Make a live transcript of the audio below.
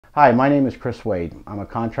Hi, my name is Chris Wade. I'm a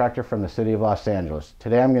contractor from the city of Los Angeles.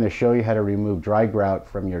 Today I'm going to show you how to remove dry grout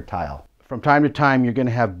from your tile. From time to time you're going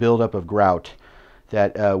to have buildup of grout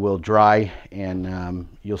that will dry, and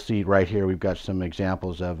you'll see right here we've got some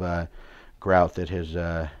examples of grout that has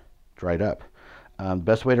dried up.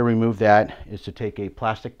 Best way to remove that is to take a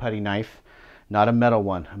plastic putty knife, not a metal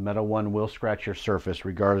one. A metal one will scratch your surface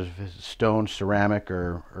regardless if it's stone, ceramic,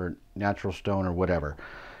 or natural stone or whatever.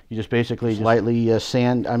 You just basically lightly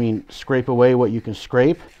scrape away what you can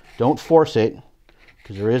scrape. Don't force it,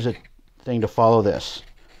 because there is a thing to follow this.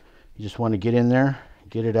 You just want to get in there,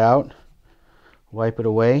 get it out, wipe it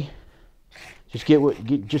away. Just get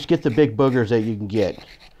the big boogers that you can get.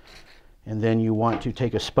 And then you want to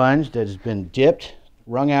take a sponge that has been dipped,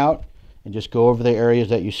 wrung out, and just go over the areas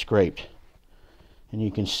that you scraped. And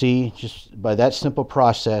you can see, just by that simple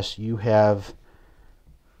process, you have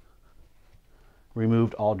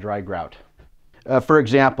removed all dry grout. For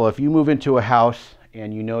example, if you move into a house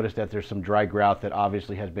and you notice that there's some dry grout that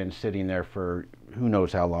obviously has been sitting there for who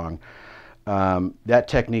knows how long, that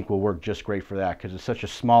technique will work just great for that, because it's such a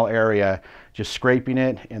small area. Just scraping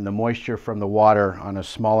it and the moisture from the water on a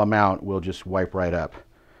small amount will just wipe right up.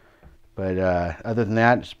 But other than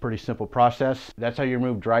that, it's a pretty simple process. That's how you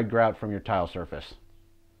remove dry grout from your tile surface.